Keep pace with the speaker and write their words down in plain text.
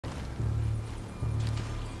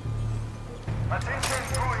Attention,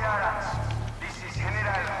 Trujans. This is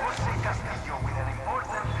General Jose Castillo with an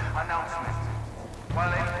important announcement. While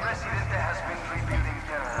El Presidente has been rebuilding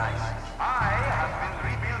Terrorize, I have been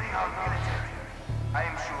rebuilding our military. I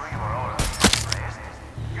am sure you are all impressed.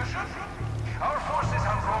 You should be. Our forces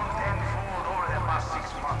have grown tenfold over the past 6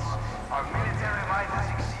 months. Our military might has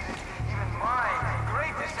exceeded even my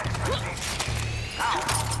greatest expectations. Now,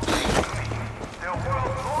 the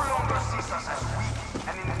world no longer sees us as weak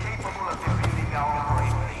and incapable of defending our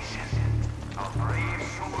brave nation. Our brave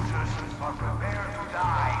soldiers are prepared to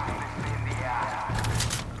die to defend the island.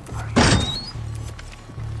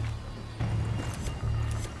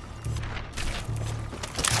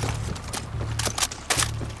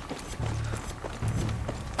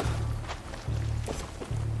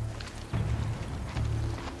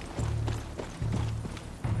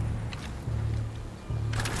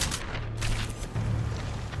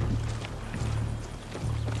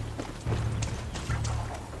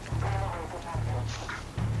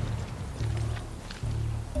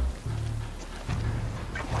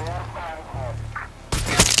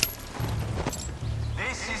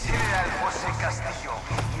 Castillo,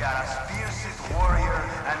 we are as fiercest warrior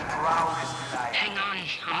and proudest lion. Hang on,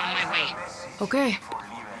 I'm on my way. Okay.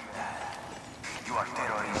 You are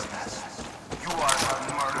terroristas. You are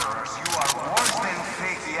murderers. You are worse than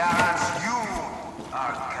fake Yarans. You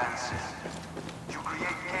are cancer. You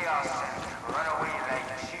create chaos and run away like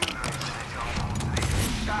children to the jungle, to the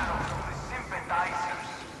shadows, to the sympathizers.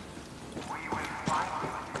 We will find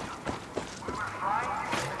you in the jungle. We will find you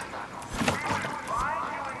in the shadows. We will find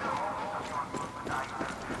you in the homes of your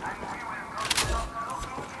sympathizers. And we will not stop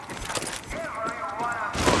looking into every one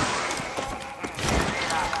of your dreams in the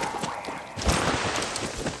last square.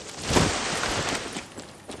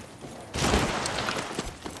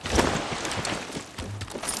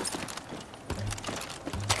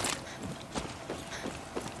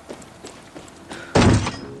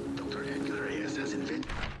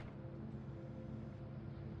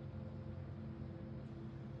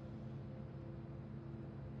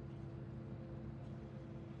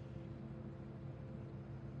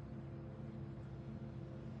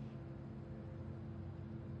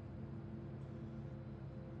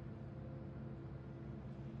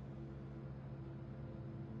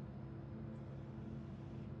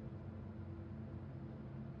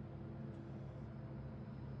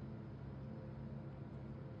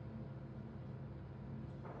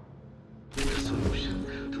 Solution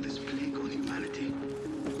to this plague on humanity.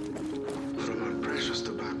 From our precious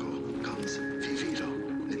tobacco comes Viviro,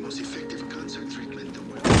 the most effective cancer treatment the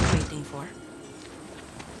world Waiting for.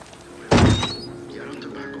 Yaron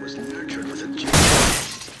tobacco was nurtured with a gene.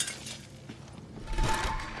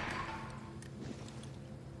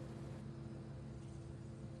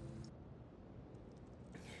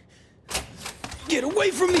 Get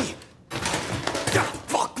away from me! Ah,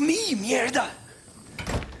 fuck me, mierda!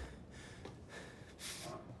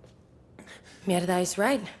 Mierda is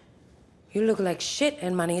right. You look like shit,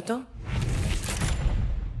 hermanito.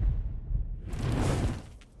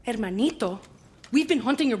 Hermanito? We've been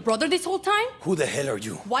hunting your brother this whole time? Who the hell are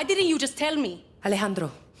you? Why didn't you just tell me?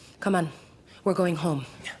 Alejandro, come on. We're going home.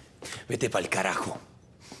 Vete pa'l carajo.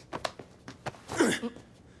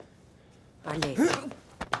 Ale.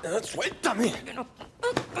 ¡Suéltame!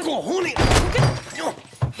 ¡Cojones!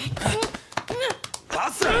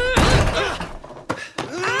 ¡Pasa!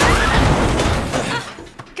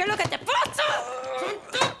 ¿Qué es lo que te pasa?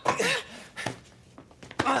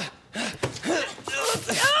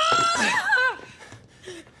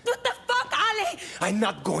 What the fuck, Ale? I'm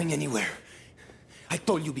not going anywhere. I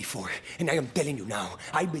told you before, and I am telling you now.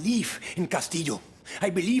 I believe in Castillo. I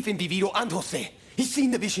believe in Viviro and Jose. He's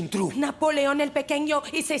seen the vision through. Napoleon el Pequeño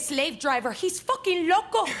is a slave driver. He's fucking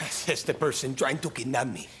loco. Says the person trying to kidnap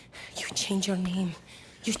me. You change your name.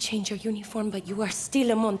 You change your uniform, but you are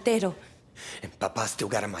still a Montero. And Papa still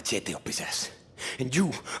got a machete up his ass. And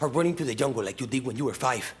you are running to the jungle like you did when you were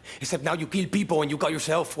 5. Except now you kill people and you call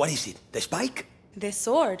yourself, what is it, the Spike? The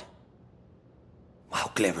sword.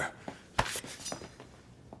 Wow, clever.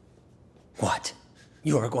 What?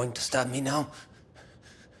 You are going to stab me now?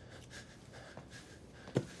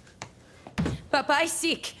 Papa is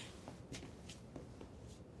sick.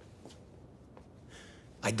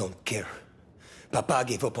 I don't care. Papa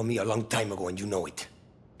gave up on me a long time ago and you know it.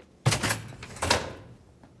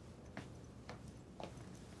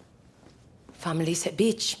 Family's a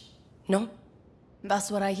bitch, no? That's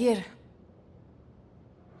what I hear.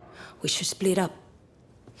 We should split up.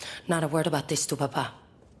 Not a word about this to Papa.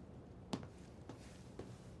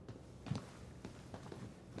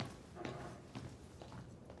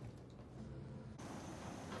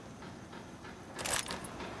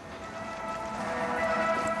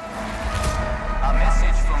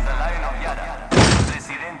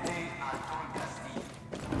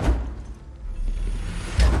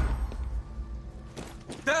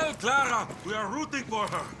 Tell Clara we are rooting for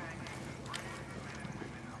her.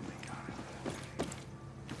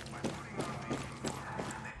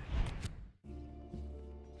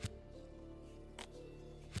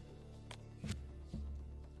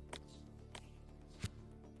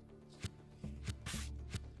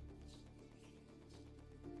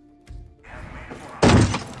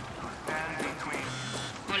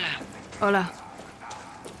 Hola.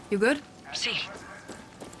 You good? Si.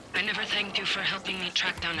 I never thanked you for helping me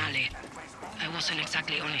track down Ale. I wasn't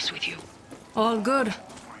exactly honest with you. All good.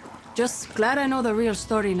 Just glad I know the real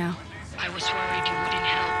story now. I was worried you wouldn't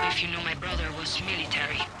help if you knew my brother was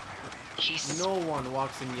military. He's No one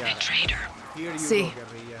walks in a yard. traitor. Here you See. go,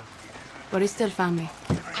 guerrilla. But it's still family.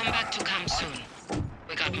 Come back to camp soon.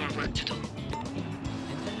 We got more work to do.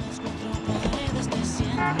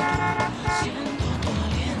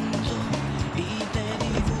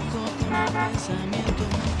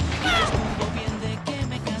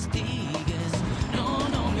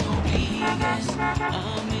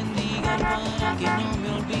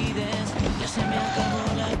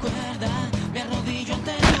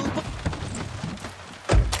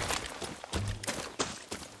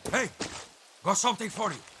 Hey, got something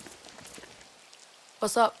for you.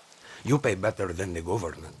 What's up? You pay better than the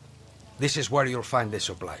government. This is where you'll find the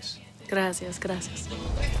supplies. Gracias, gracias.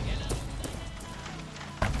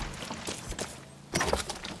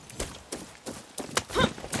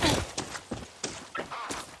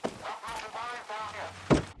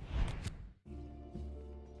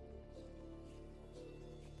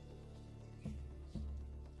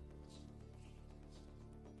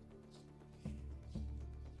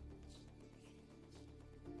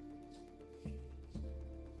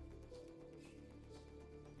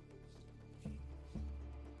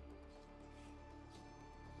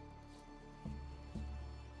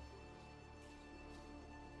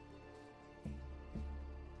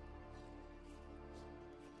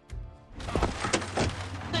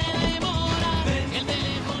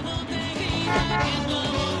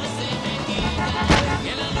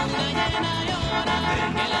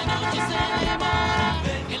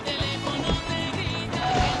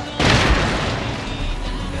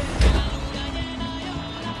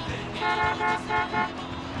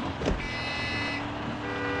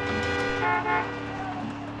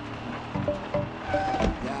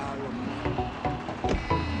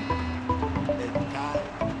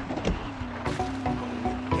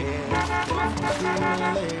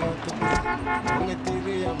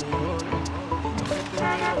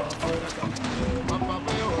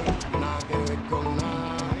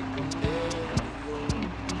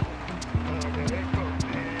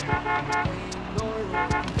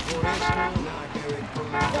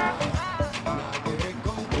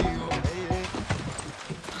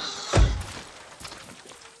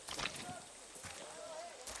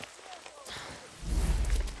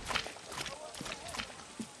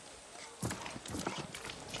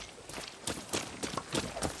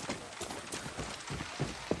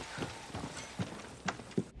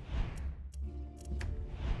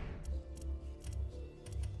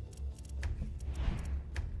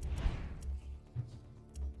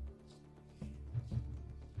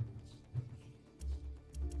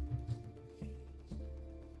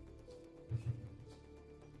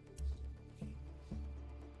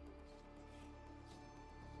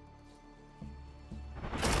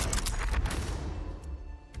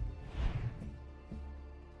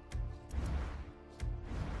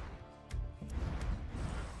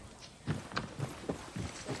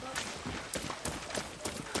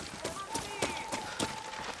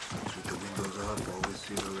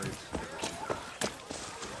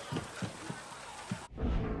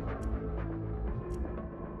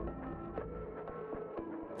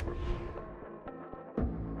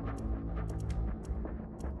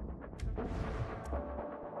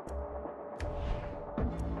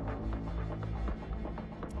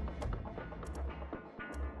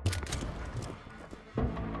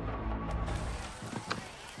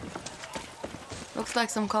 Looks like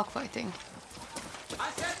some cockfighting.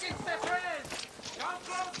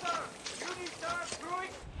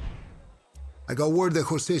 I got word that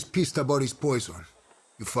Jose's pissed about his poison.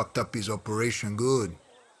 You fucked up his operation good.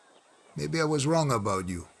 Maybe I was wrong about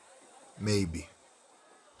you. Maybe.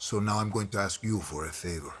 So now I'm going to ask you for a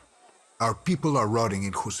favor. Our people are rotting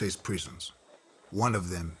in Jose's prisons. One of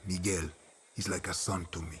them, Miguel, is like a son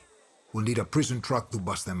to me. We'll need a prison truck to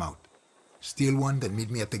bust them out. Steal one, then meet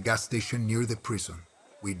me at the gas station near the prison.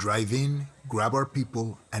 We drive in, grab our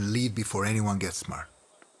people, and leave before anyone gets smart.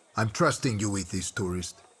 I'm trusting you with this,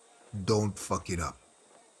 tourist. Don't fuck it up.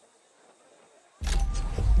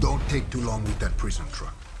 Don't take too long with that prison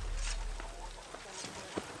truck.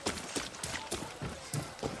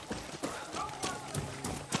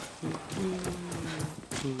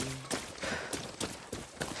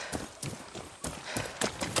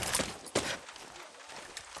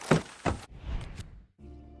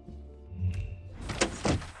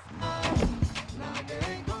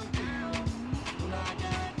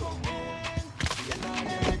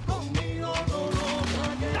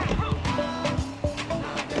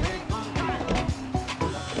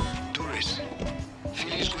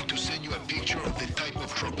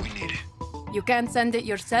 You can't send it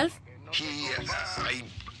yourself?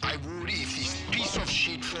 I would if this piece of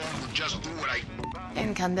shit phone would just do what I...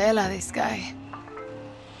 In candela, this guy.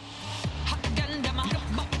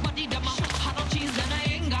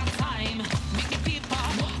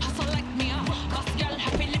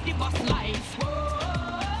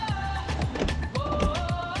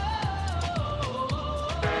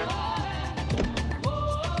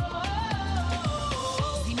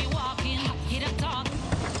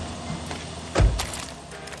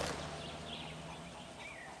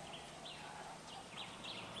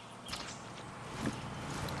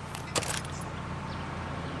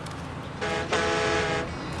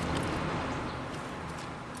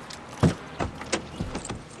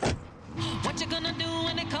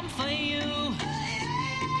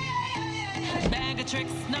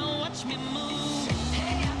 Tricks, now watch me move.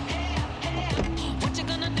 What you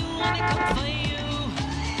gonna do when it comes for you?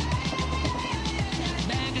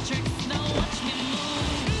 Bag of tricks, now watch me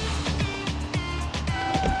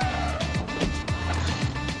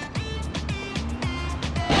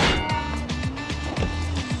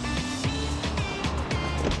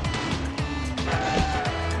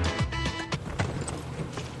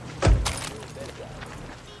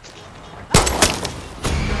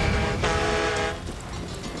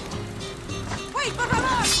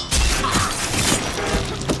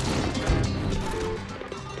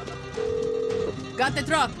Got the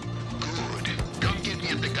truck. Good. Come get me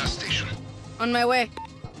at the gas station. On my way.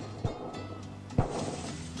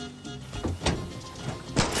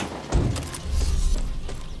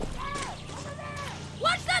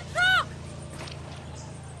 Watch that truck!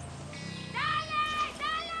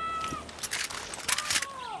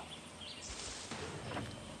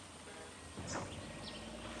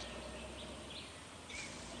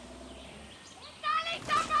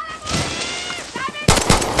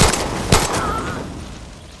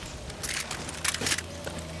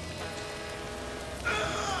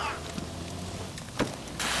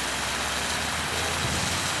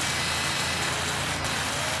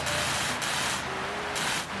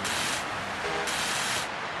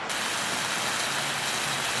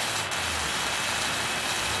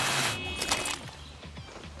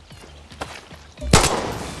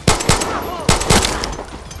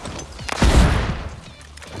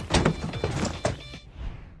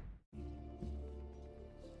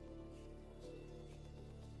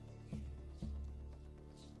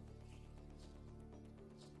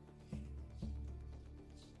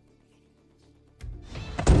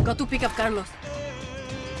 Go to pick up Carlos.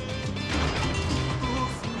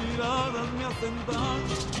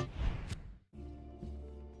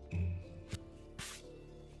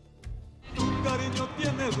 Tu cariño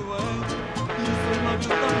tiene dueño y sus labios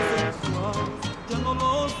tan sensuales ya no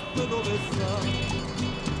los puedo besar.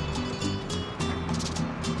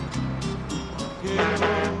 Que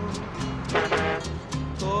no,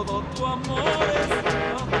 todo tu amor es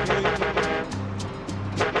ajeno.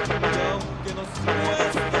 Y aunque nos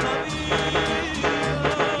cueste la vida,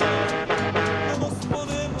 no nos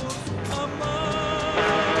podemos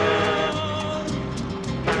amar.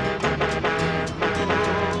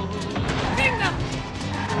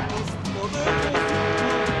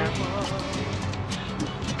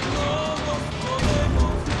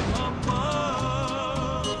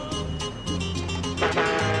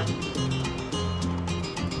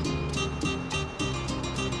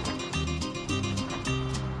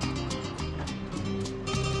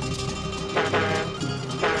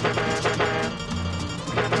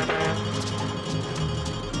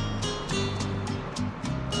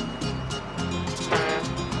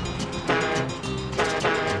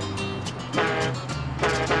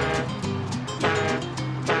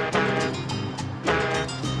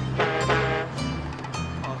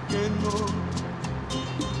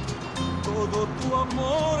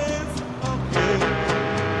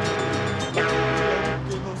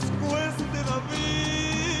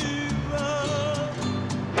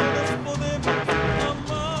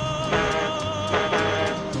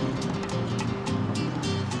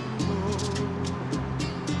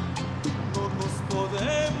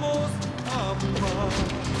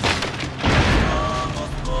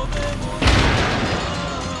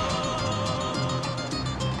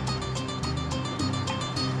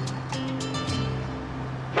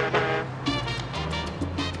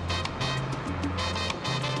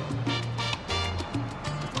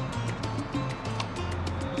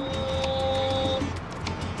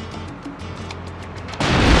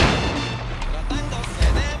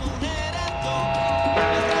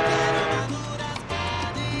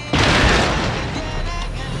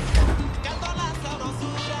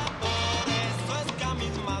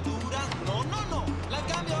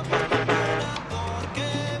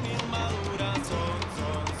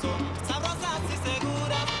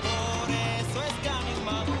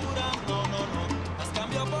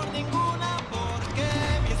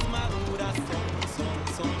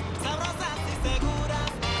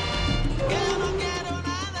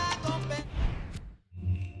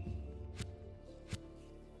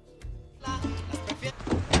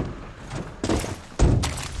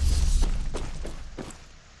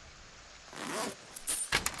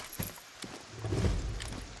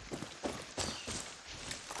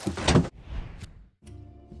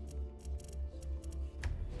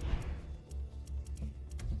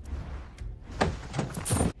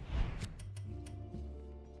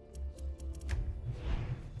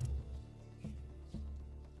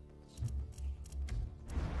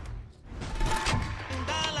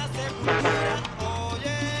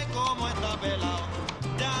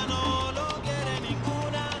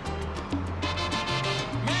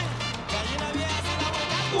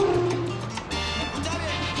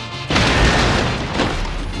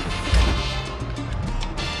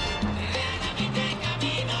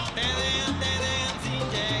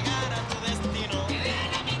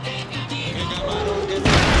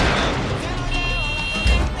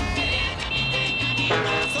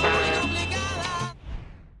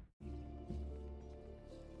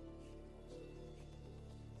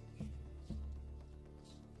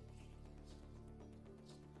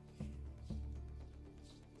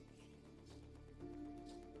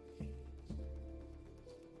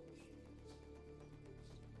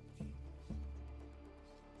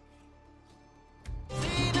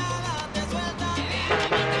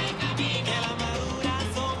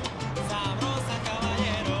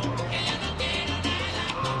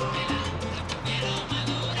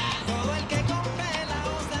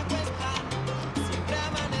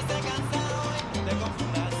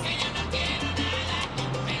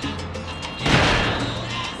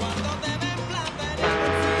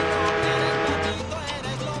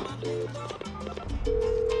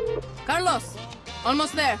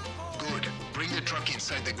 Almost there. Good. Bring the truck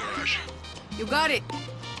inside the garage. You got it.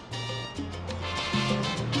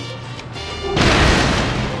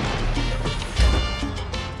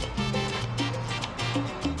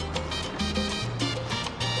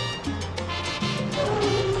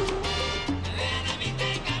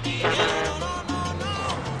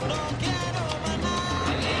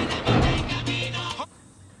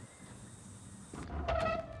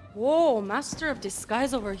 Whoa, Master of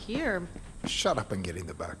Disguise over here. Shut up and get in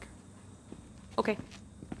the back. Okay.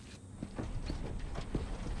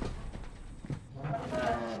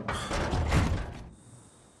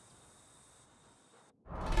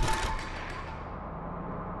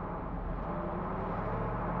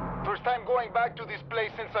 First time going back to this place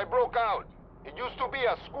since I broke out. It used to be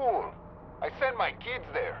a school. I sent my kids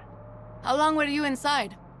there. How long were you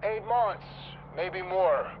inside? 8 months, maybe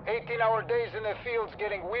more. 18-hour days in the fields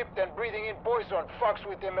getting whipped and breathing in poison fucks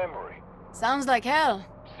with the memory. Sounds like hell.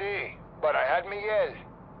 See, but I had Miguel.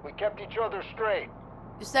 We kept each other straight.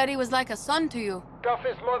 You said he was like a son to you.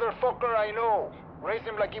 Toughest motherfucker I know. Raised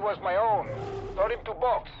him like he was my own. Taught him to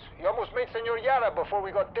box. He almost made Senor Yara before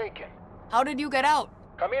we got taken. How did you get out?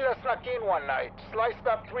 Camila snuck in one night, sliced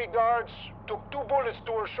up 3 guards, took 2 bullets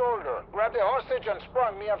to her shoulder, grabbed a hostage and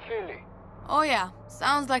sprung me and Philly. Oh yeah,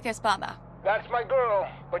 sounds like Espada. That's my girl,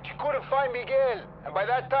 but she couldn't find Miguel, and by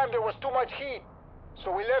that time there was too much heat.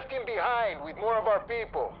 So we left him behind with more of our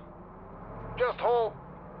people. Just hope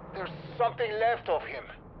there's something left of him.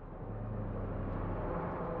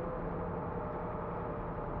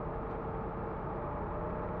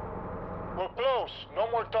 We're close, no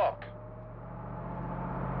more talk.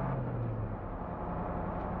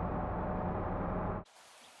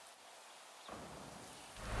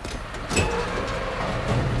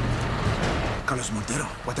 Carlos Montero,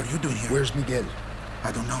 what are you doing here? Where's Miguel?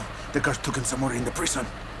 I don't know. The guards took him somewhere in the prison.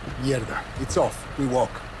 Mierda. It's off. We walk.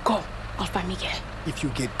 Go. I'll find Miguel. If you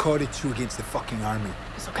get caught, it's you against the fucking army.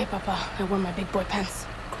 It's okay, Papa. I wear my big boy pants.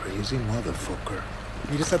 Crazy motherfucker.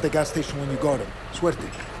 Meet us at the gas station when you got him. Suerte.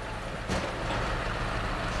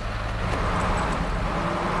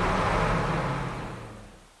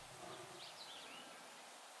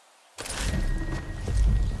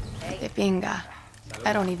 De pinga.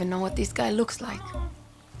 I don't even know what this guy looks like.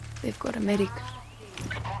 They've got a medic.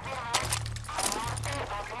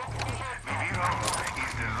 Viviro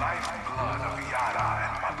is the lifeblood of Yara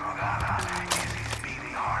and Madrugada is his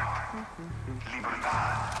beating heart.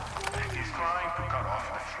 Libertad is trying to cut off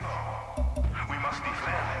the flow. We must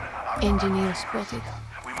defend our Engineer spotted.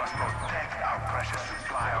 We must protect our precious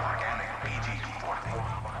supply of organic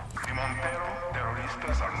PG-240. The Montero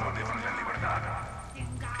terroristas are no different than Libertad.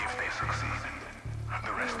 If they succeed,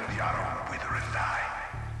 the rest of Yara will wither and die.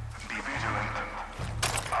 Be vigilant.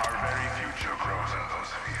 Our very future grows in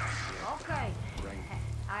those fields. Okay.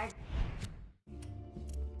 I...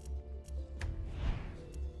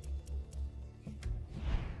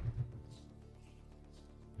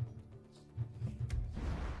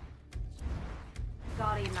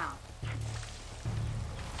 Got him now.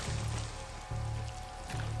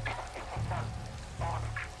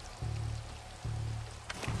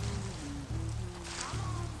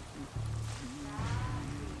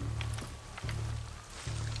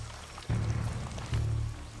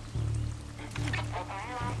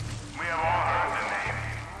 We have all heard the name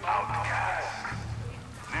Outcast.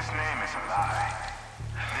 This name is a lie.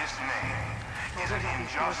 This name is an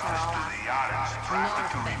injustice to the Yarans drafted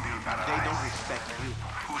to rebuild Paradise. They don't respect you.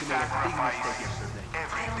 Who sacrifice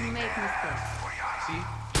everything they have for Yara. See?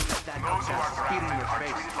 Those who are drafted are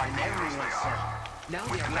treated like heroes they are. Now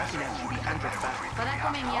we are looking at you behind your back. But I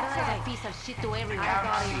come mierda de that piece of shit to everyone. I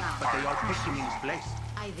got him now. But they all pushed him in his place.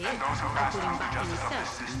 I did. I put him back in his cell.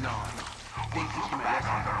 No. They teach him a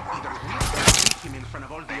lesson. Either we teach him in front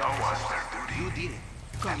of all the officers. You did it.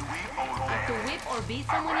 Come. To whip or beat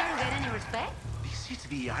someone here to get any respect? This is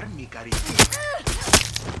the army, Cari.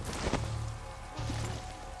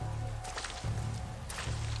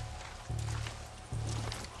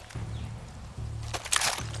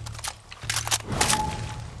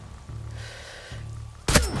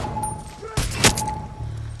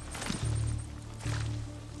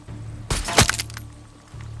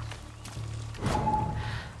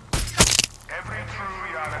 Every true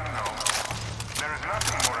Yaran knows there is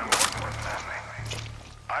nothing more important than family.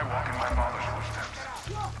 I walk in my father's footsteps,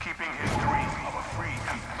 keeping his dream of a free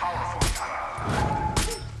and powerful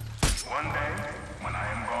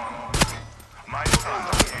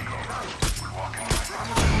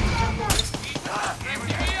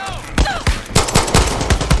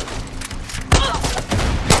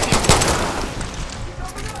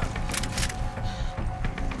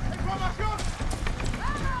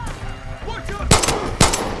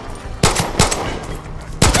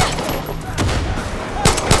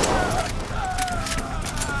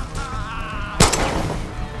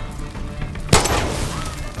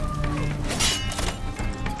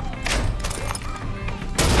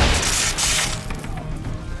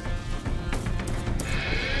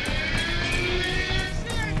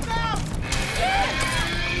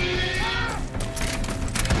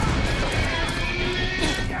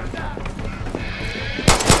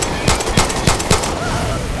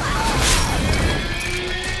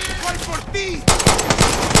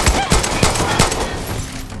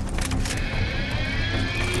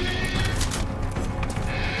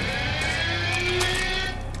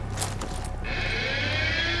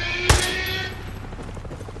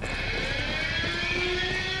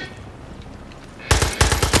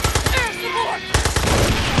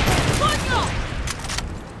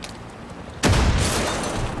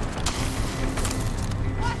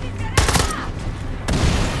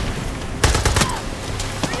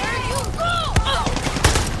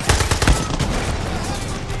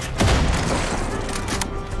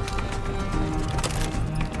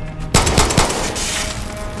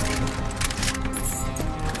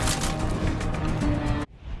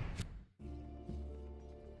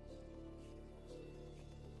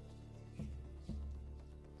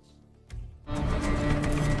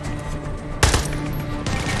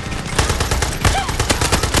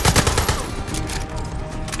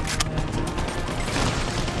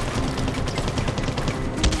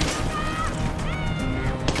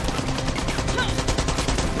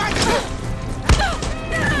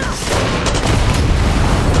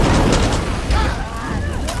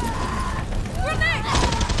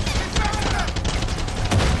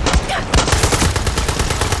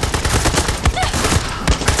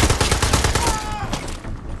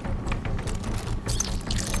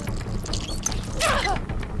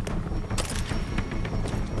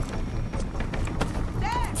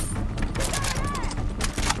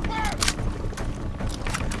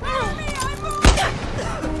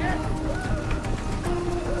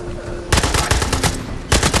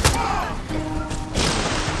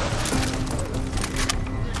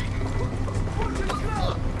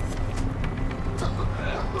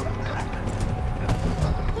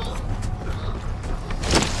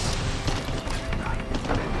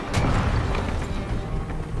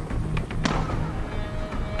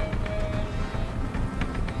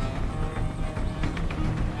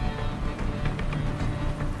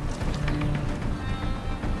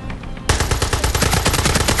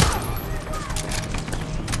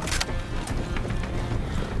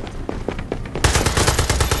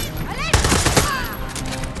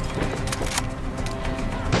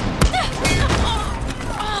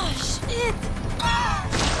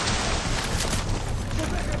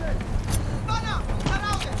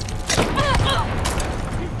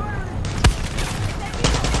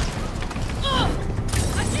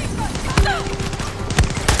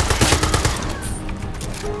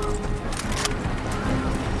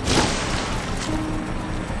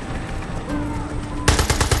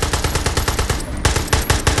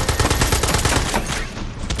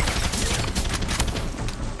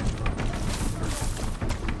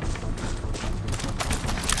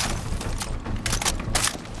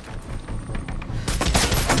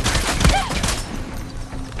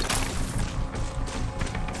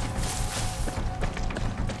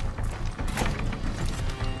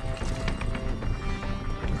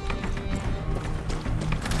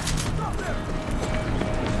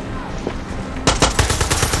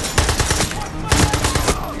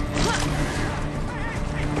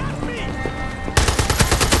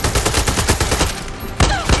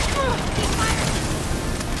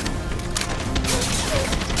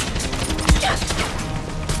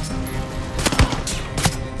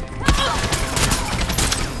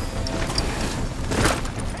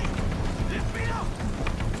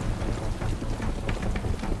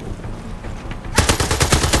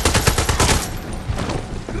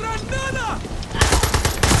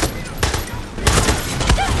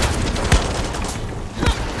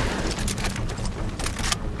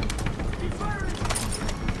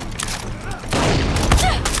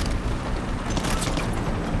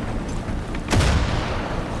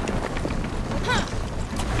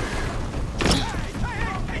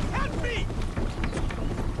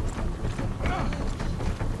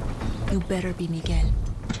You better be Miguel.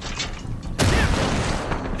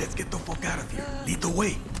 Let's get the fuck out of here. Lead the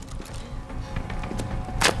way.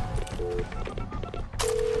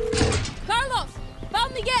 Carlos!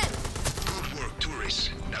 Found Miguel! Good work, tourists.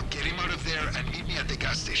 Now get him out of there and meet me at the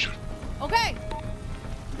gas station. Okay.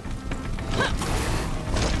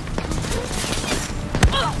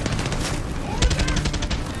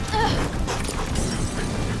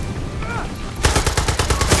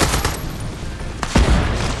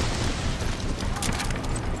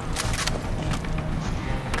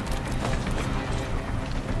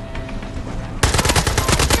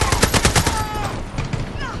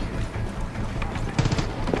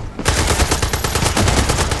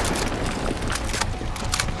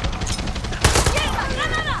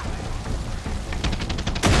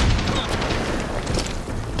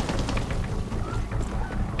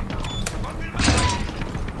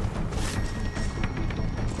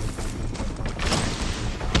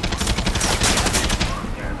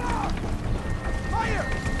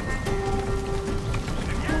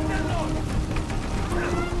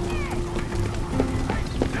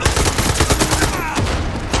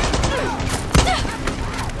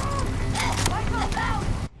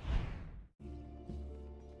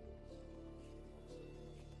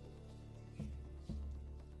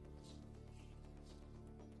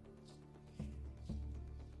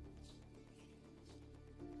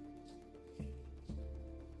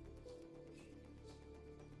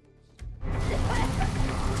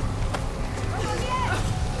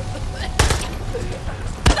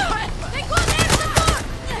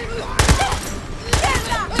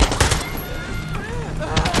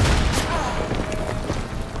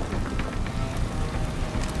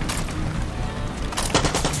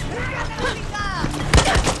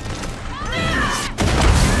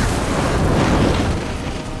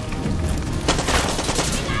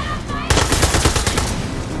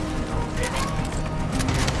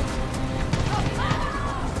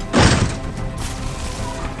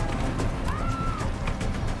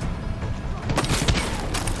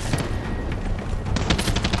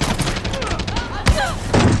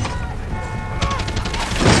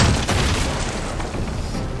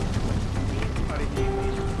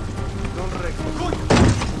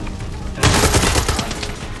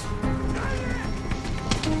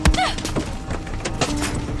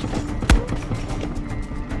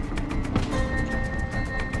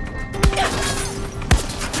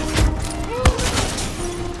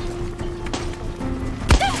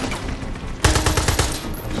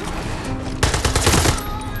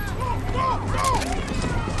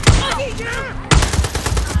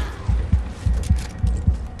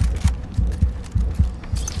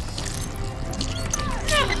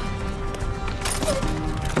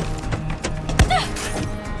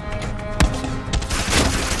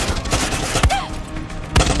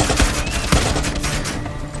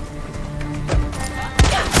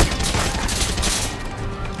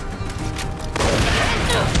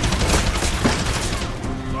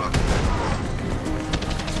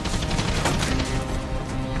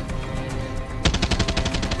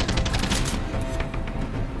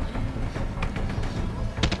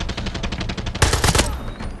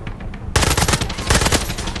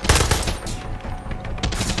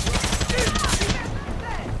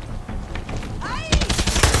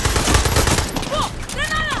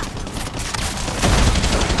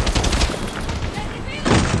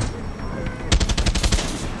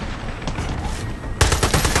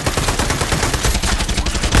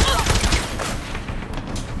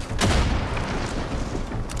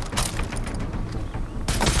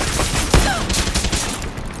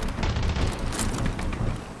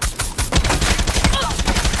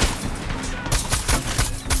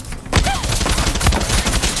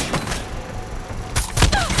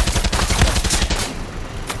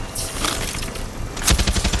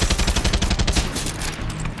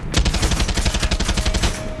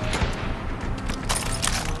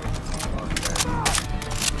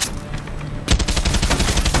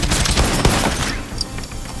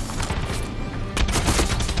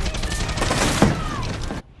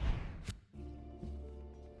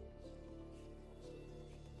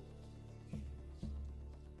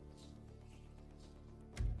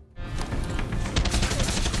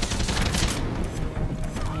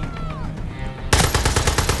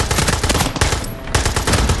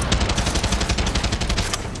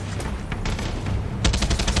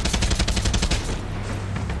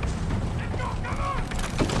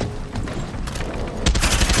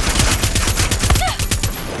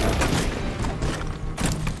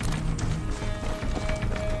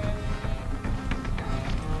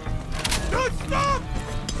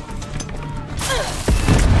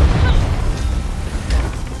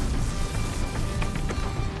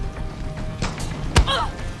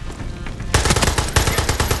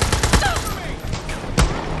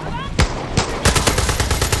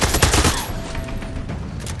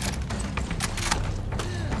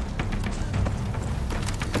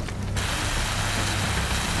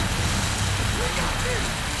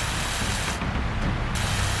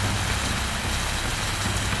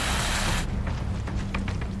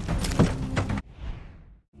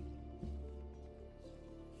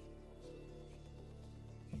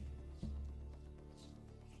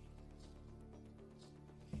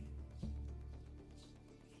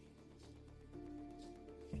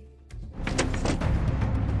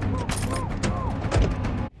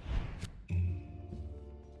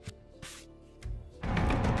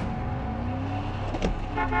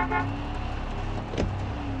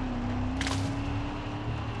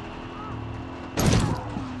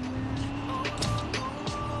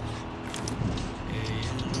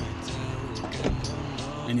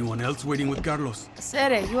 anyone else waiting with Carlos?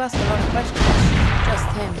 Sere, you asked a lot of questions.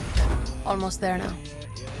 Just him. Almost there now.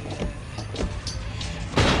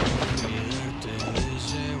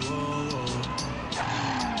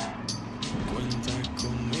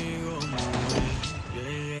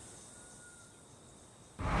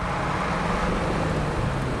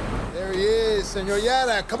 There he is, Senor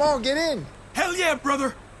Yara. Come on, get in. Hell yeah,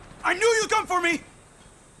 brother! I knew you'd come for me!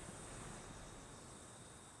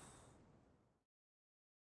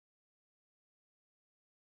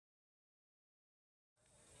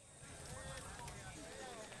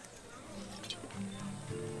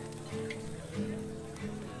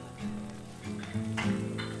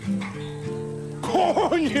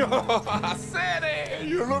 Coño! Sere!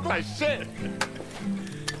 You look like shit!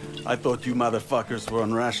 I thought you motherfuckers were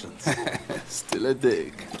on rations. Still a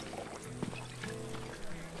dig.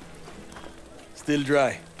 Still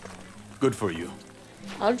dry. Good for you.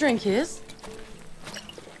 I'll drink his.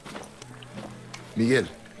 Miguel.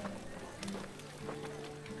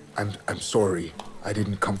 I'm sorry. I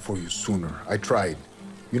didn't come for you sooner. I tried.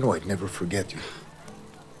 You know I'd never forget you.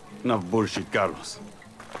 Enough bullshit, Carlos.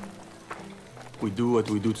 We do what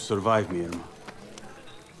we do to survive, mi hermano.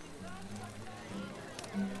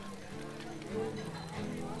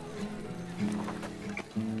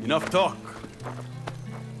 Enough talk.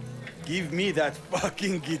 Give me that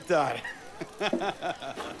fucking guitar.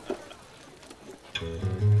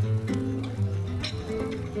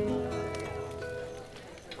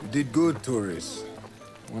 You did good, tourist.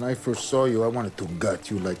 When I first saw you, I wanted to gut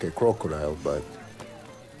you like a crocodile, but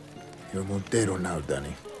you're Montero now,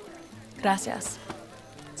 Danny. Gracias.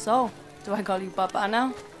 So, do I call you Papa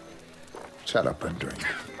now? Shut up and drink.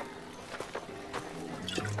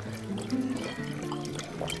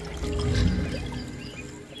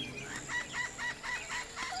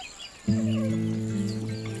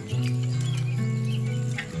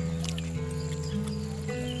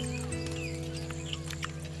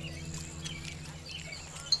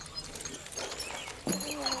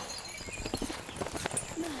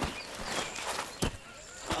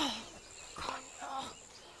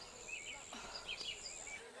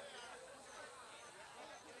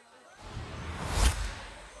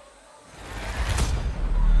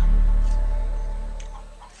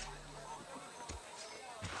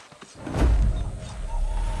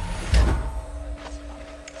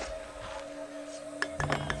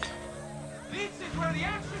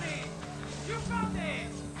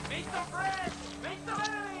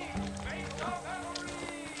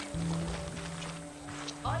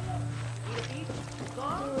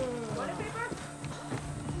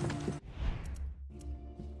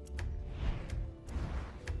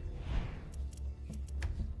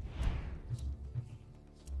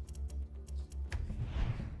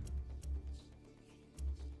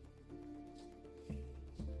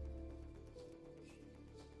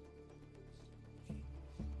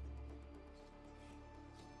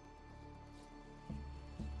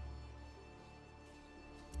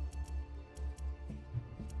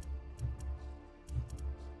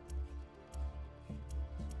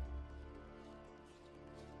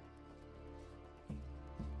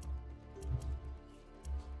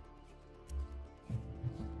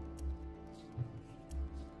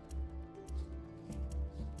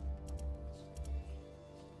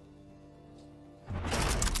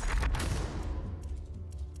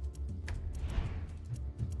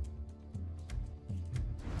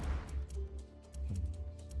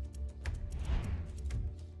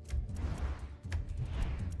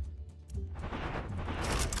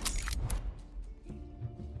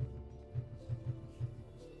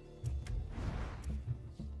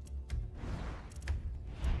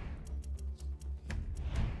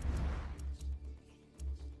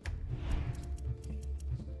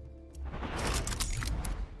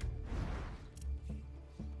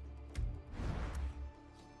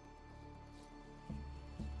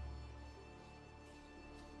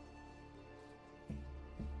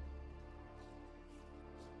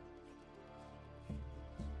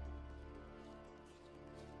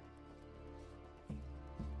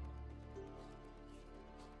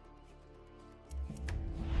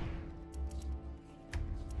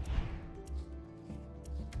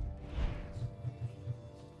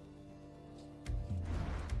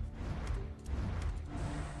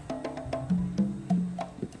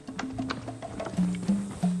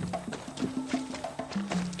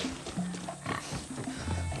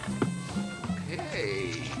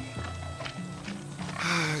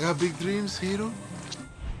 Got big dreams, hero?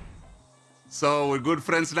 So we're good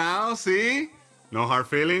friends now, see? No hard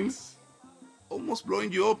feelings? Almost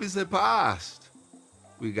blowing you up is the past.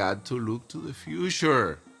 We got to look to the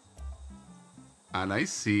future. And I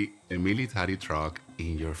see a military truck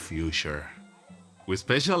in your future. With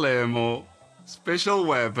special ammo, special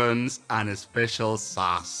weapons, and a special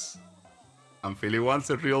sauce. I'm feeling wants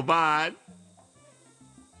it real bad.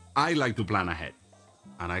 I like to plan ahead.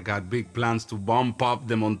 And I got big plans to bump up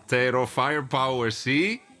the Montero firepower,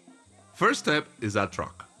 see? First step is that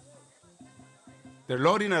truck. They're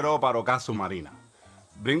loading it up at Ocaso Marina.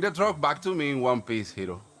 Bring the truck back to me in one piece,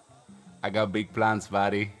 Hiro. I got big plans,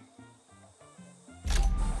 buddy.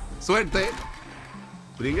 Suerte.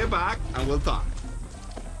 Bring it back and we'll talk.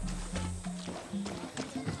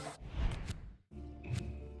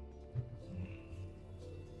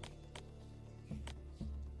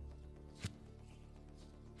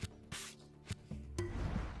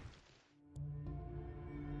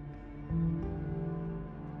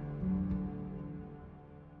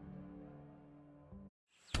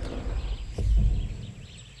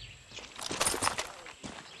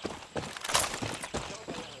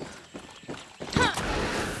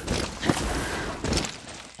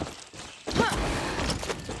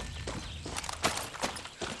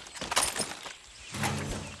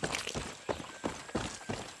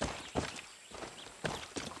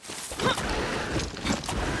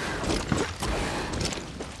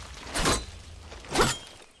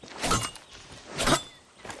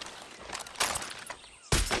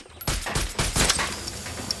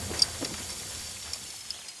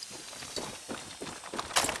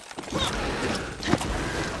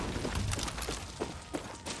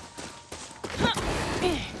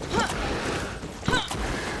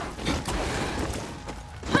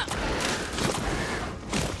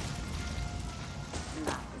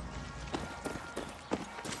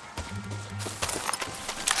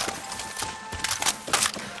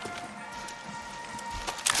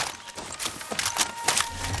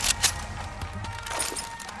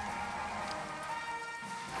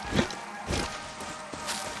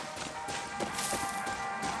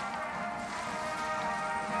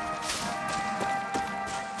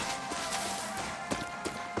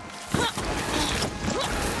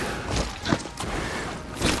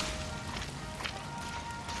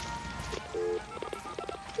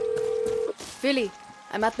 Philly,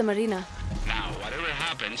 I'm at the marina. Now, whatever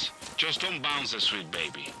happens, just don't bounce the sweet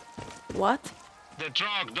baby. What? The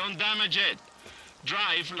truck, don't damage it.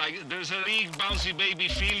 Drive like there's a big bouncy baby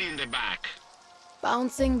Philly in the back.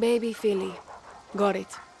 Bouncing baby Philly. Got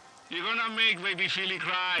it. You're gonna make baby Philly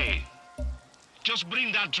cry. Just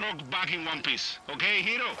bring that truck back in one piece, okay,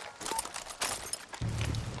 Hiro?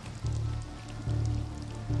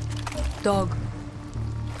 Dog.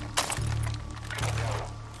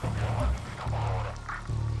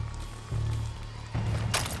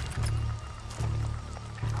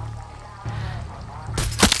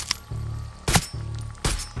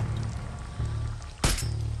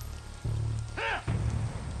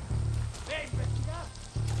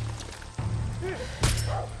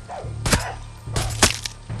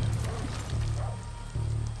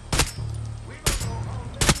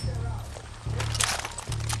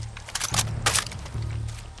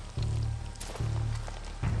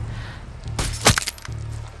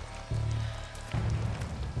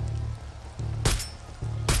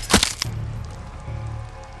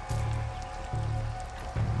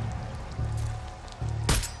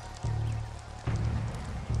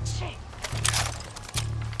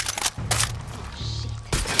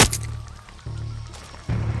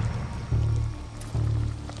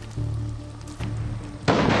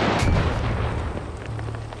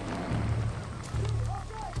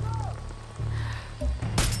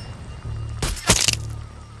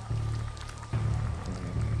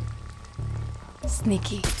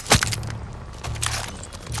 Sneaky.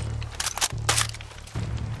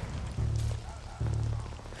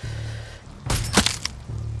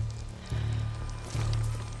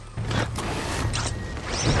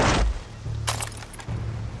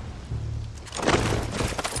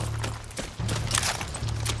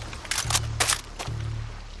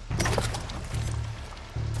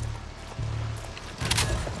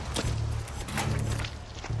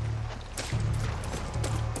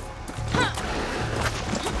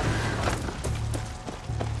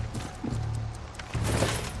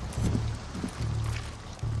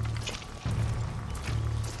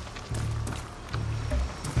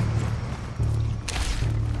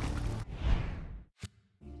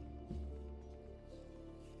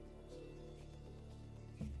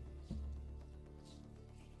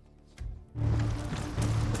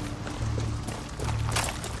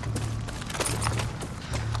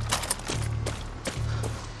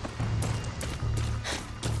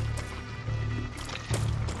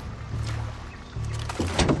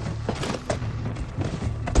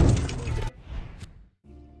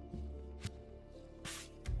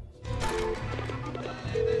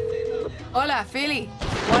 Hola, Philly.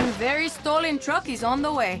 One very stolen truck is on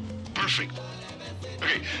the way. Perfect.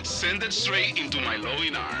 Okay, send it straight into my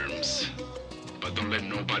loving arms. But don't let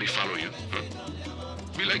nobody follow you, huh?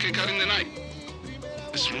 Be like a cat in the night.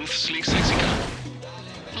 A smooth, sleek, sexy cat.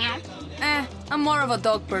 Meow. I'm more of a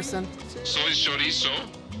dog person. So is chorizo.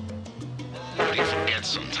 But you forget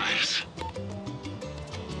sometimes.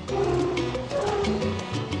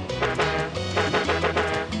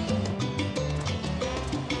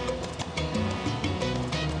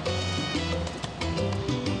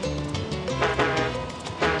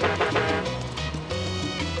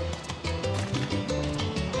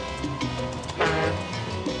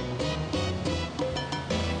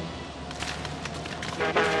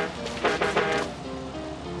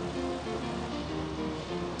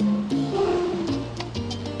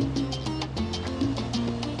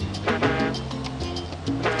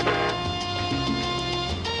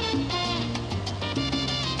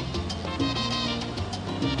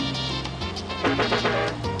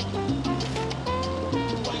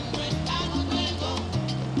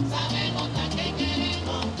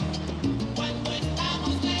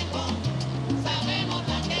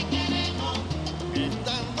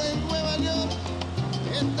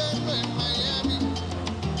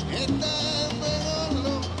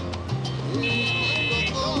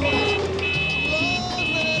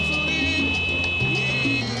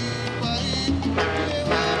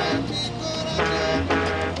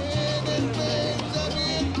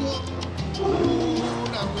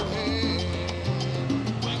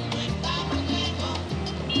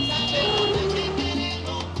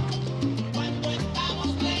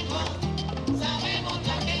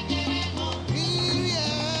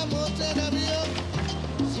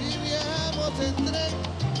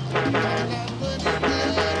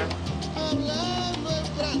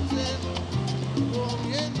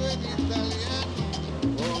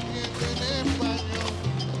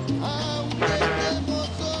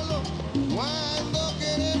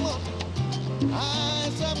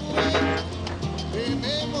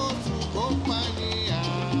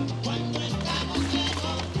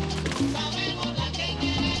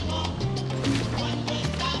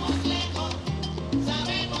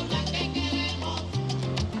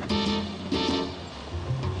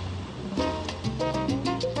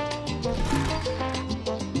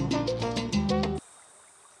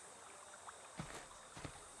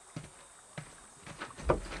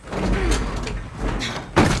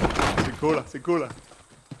 Sikula.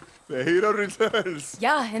 The hero returns.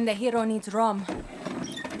 Yeah, and the hero needs rum.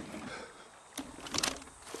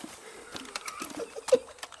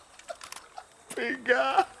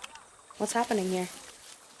 Pinga. What's happening here?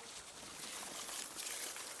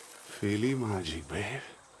 Philly magic, babe.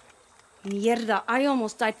 Mierda, I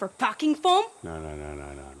almost died for packing foam? No.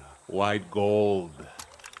 White gold.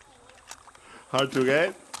 Hard to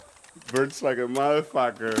get? Burns like a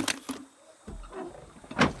motherfucker.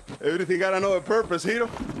 Everything got another purpose, hero.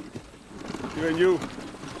 Even you.